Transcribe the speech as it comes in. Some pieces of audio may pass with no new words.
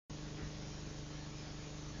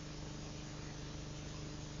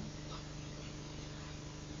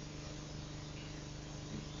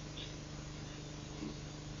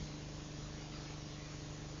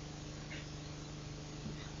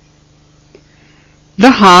The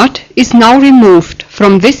heart is now removed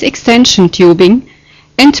from this extension tubing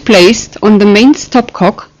and placed on the main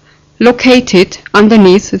stopcock located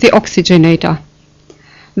underneath the oxygenator.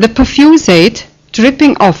 The perfusate,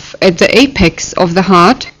 dripping off at the apex of the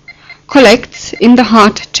heart, collects in the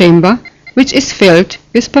heart chamber, which is filled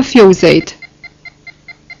with perfusate.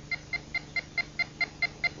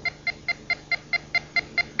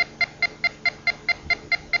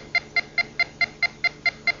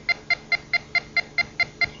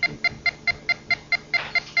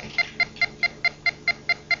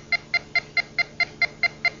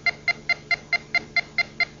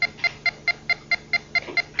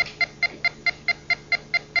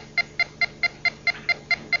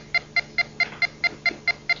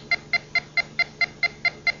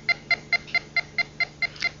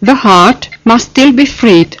 The heart must still be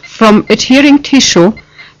freed from adhering tissue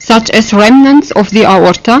such as remnants of the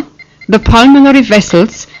aorta, the pulmonary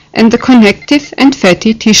vessels, and the connective and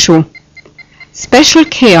fatty tissue. Special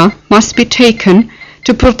care must be taken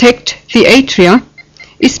to protect the atria,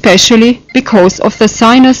 especially because of the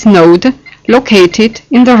sinus node located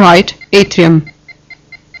in the right atrium.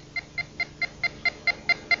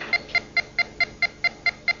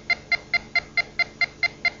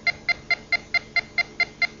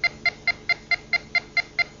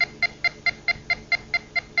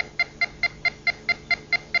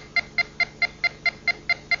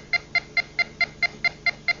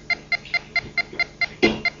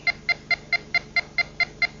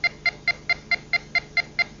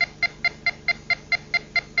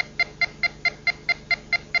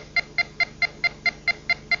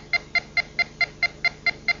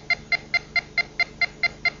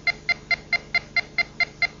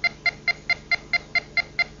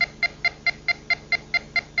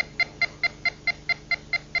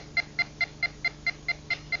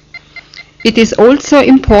 It is also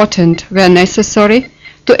important, where necessary,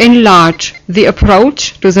 to enlarge the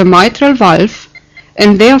approach to the mitral valve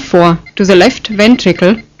and therefore to the left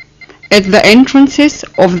ventricle at the entrances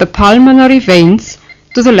of the pulmonary veins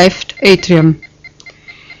to the left atrium.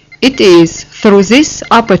 It is through this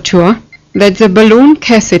aperture that the balloon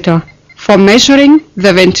catheter for measuring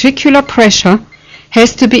the ventricular pressure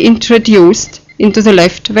has to be introduced into the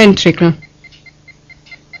left ventricle.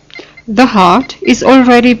 The heart is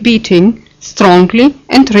already beating strongly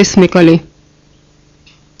and rhythmically.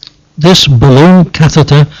 This balloon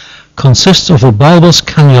catheter consists of a bulbous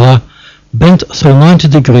cannula bent through 90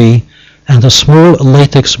 degrees and a small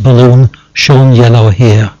latex balloon shown yellow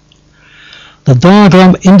here. The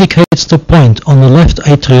diagram indicates the point on the left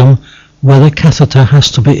atrium where the catheter has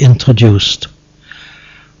to be introduced.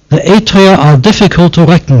 The atria are difficult to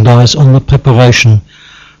recognize on the preparation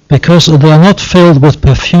because they are not filled with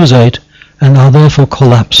perfusate and are therefore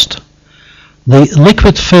collapsed. The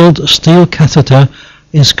liquid-filled steel catheter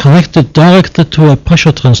is connected directly to a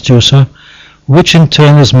pressure transducer, which in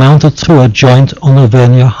turn is mounted through a joint on a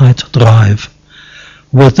vernier height drive.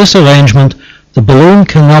 With this arrangement, the balloon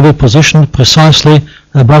can now be positioned precisely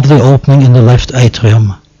above the opening in the left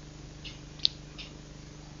atrium.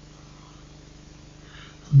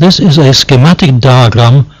 This is a schematic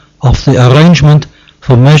diagram of the arrangement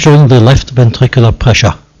for measuring the left ventricular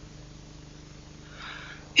pressure.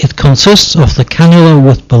 It consists of the cannula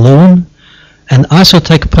with balloon, an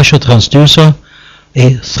isotech pressure transducer,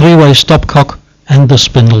 a three-way stopcock, and the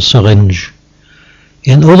spindle syringe.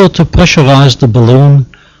 In order to pressurize the balloon,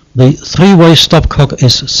 the three-way stopcock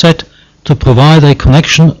is set to provide a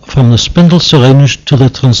connection from the spindle syringe to the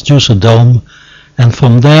transducer dome, and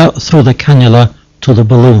from there through the cannula to the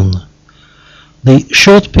balloon. The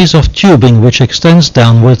short piece of tubing which extends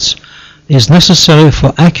downwards is necessary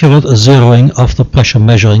for accurate zeroing of the pressure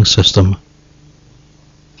measuring system.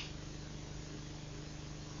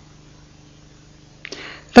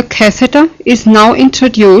 The catheter is now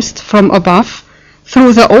introduced from above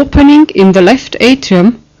through the opening in the left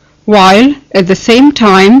atrium, while at the same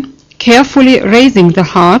time carefully raising the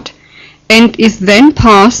heart, and is then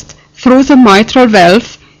passed through the mitral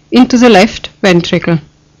valve into the left ventricle.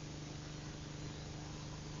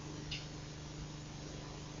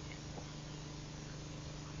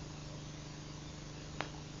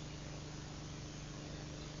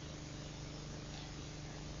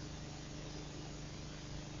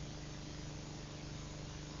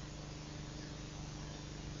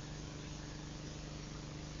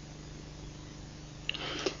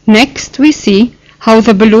 Next we see how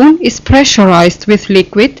the balloon is pressurized with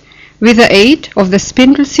liquid with the aid of the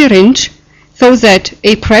spindle syringe so that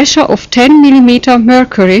a pressure of 10 mm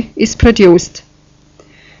mercury is produced.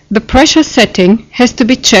 The pressure setting has to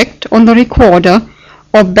be checked on the recorder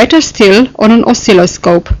or better still on an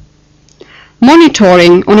oscilloscope.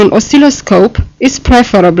 Monitoring on an oscilloscope is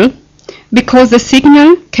preferable because the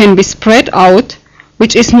signal can be spread out,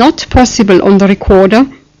 which is not possible on the recorder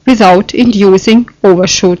without inducing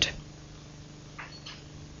overshoot.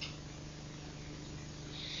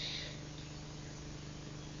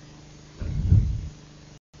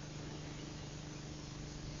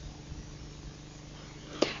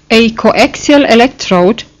 A coaxial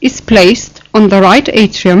electrode is placed on the right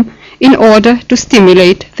atrium in order to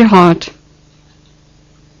stimulate the heart.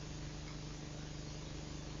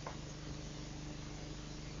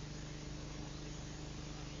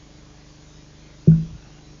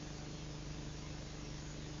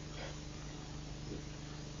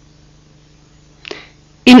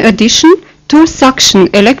 In addition, 2 suction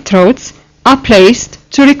electrodes are placed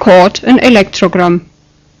to record an electrogram.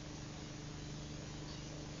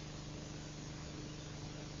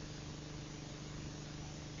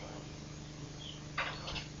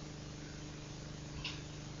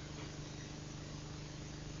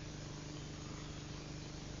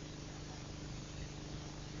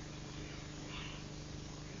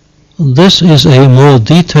 This is a more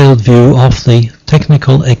detailed view of the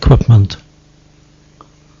technical equipment.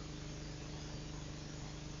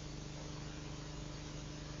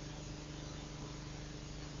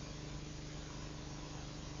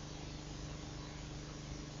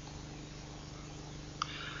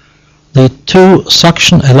 The 2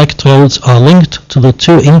 suction electrodes are linked to the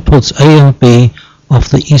 2 inputs A and B of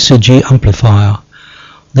the ECG amplifier.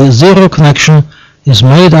 The zero connection is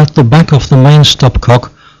made at the back of the main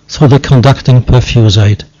stopcock through the conducting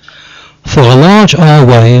perfusate. For a large R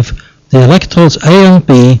wave, the electrodes A and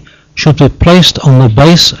B should be placed on the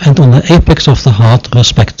base and on the apex of the heart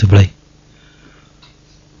respectively.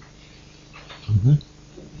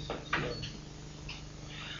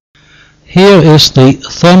 Here is the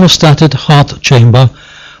thermostated heart chamber,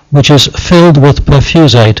 which is filled with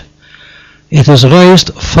perfusate. It is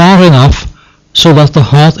raised far enough so that the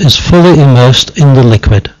heart is fully immersed in the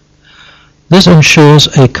liquid. This ensures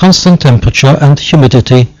a constant temperature and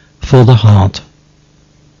humidity for the heart.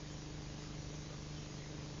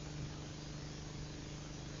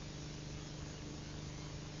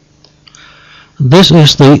 This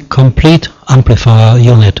is the complete amplifier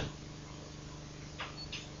unit.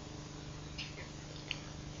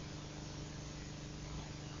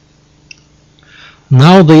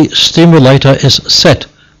 Now the stimulator is set,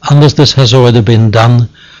 unless this has already been done,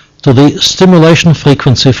 to the stimulation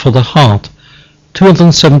frequency for the heart,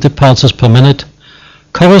 270 pulses per minute,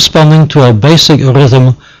 corresponding to a basic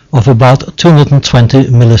rhythm of about 220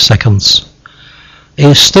 milliseconds.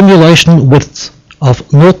 A stimulation width of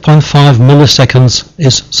 0.5 milliseconds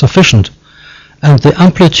is sufficient, and the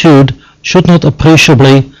amplitude should not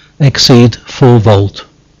appreciably exceed 4 volt.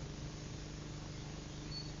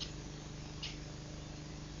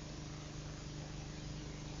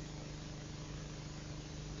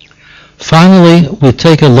 Finally, we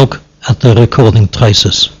take a look at the recording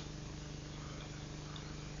traces.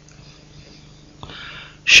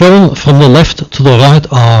 Shown from the left to the right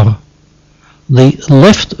are the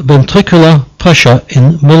left ventricular pressure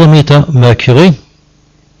in millimeter mercury,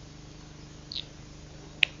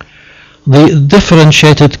 the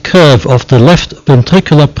differentiated curve of the left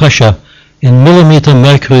ventricular pressure in millimeter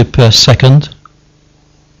mercury per second,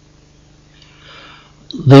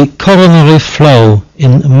 the coronary flow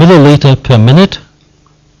in milliliter per minute,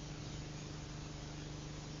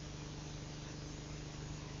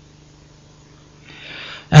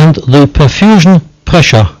 and the perfusion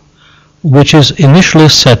pressure, which is initially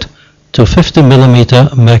set to 50 millimeter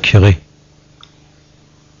mercury.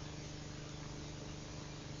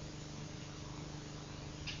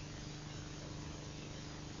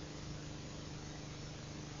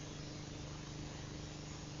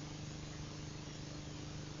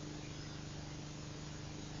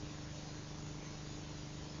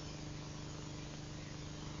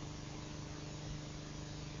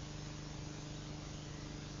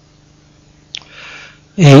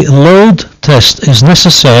 A load test is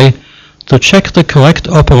necessary to check the correct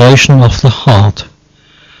operation of the heart.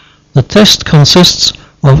 The test consists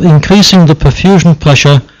of increasing the perfusion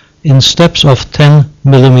pressure in steps of 10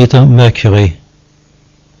 millimeter mercury.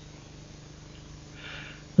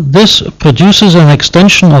 This produces an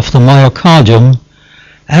extension of the myocardium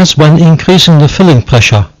as when increasing the filling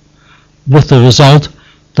pressure, with the result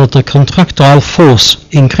that the contractile force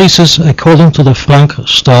increases according to the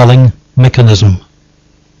Frank-Starling mechanism.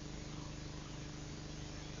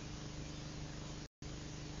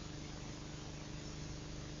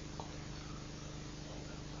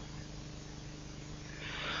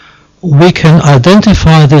 We can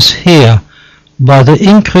identify this here by the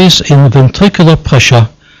increase in ventricular pressure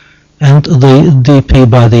and the dP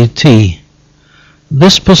by dt.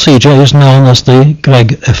 This procedure is known as the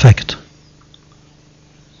Gregg effect.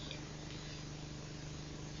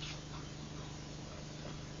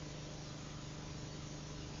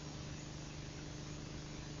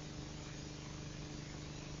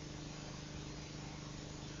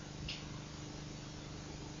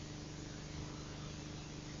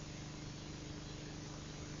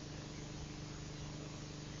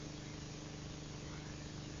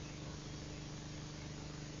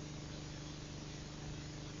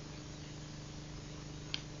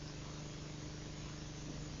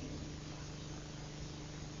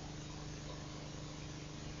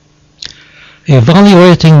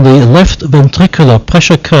 Evaluating the left ventricular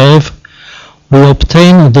pressure curve, we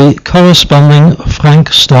obtain the corresponding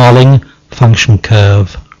Frank-Starling function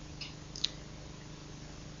curve.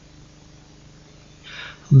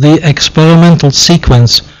 The experimental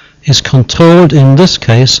sequence is controlled in this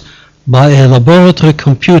case by a laboratory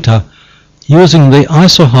computer using the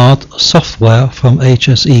IsoHeart software from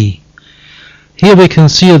HSE. Here we can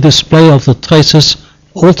see a display of the traces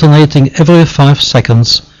alternating every 5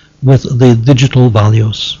 seconds with the digital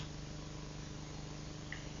values.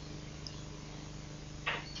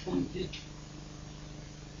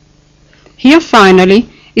 Here finally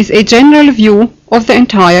is a general view of the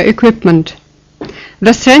entire equipment.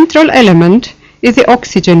 The central element is the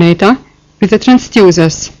oxygenator with the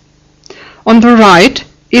transducers. On the right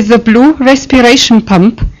is the blue respiration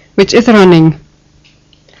pump which is running.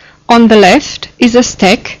 On the left is a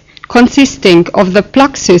stack consisting of the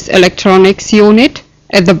Pluxis electronics unit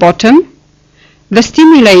at the bottom, the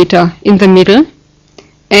stimulator in the middle,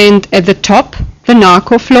 and at the top the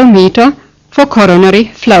narco flow meter for coronary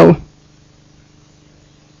flow.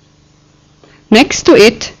 Next to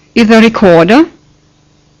it is a recorder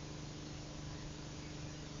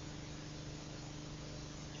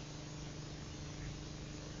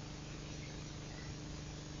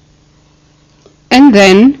and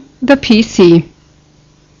then the PC.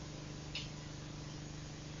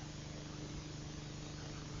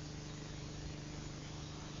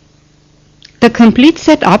 The complete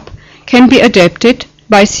setup can be adapted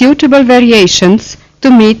by suitable variations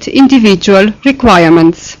to meet individual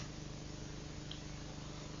requirements.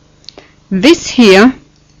 This here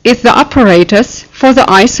is the apparatus for the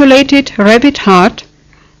isolated rabbit heart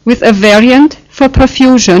with a variant for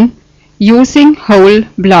perfusion using whole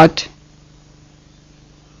blood.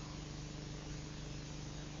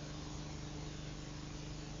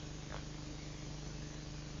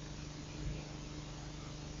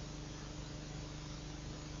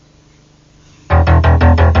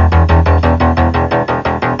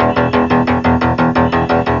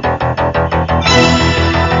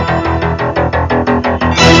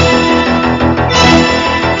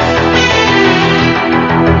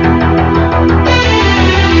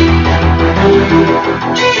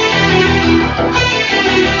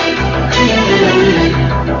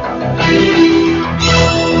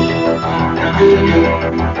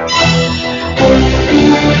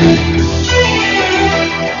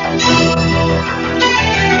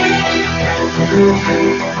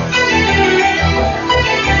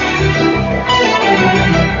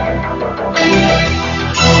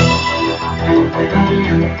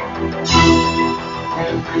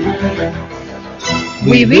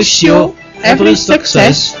 We wish you every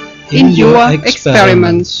success in your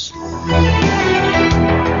experiments.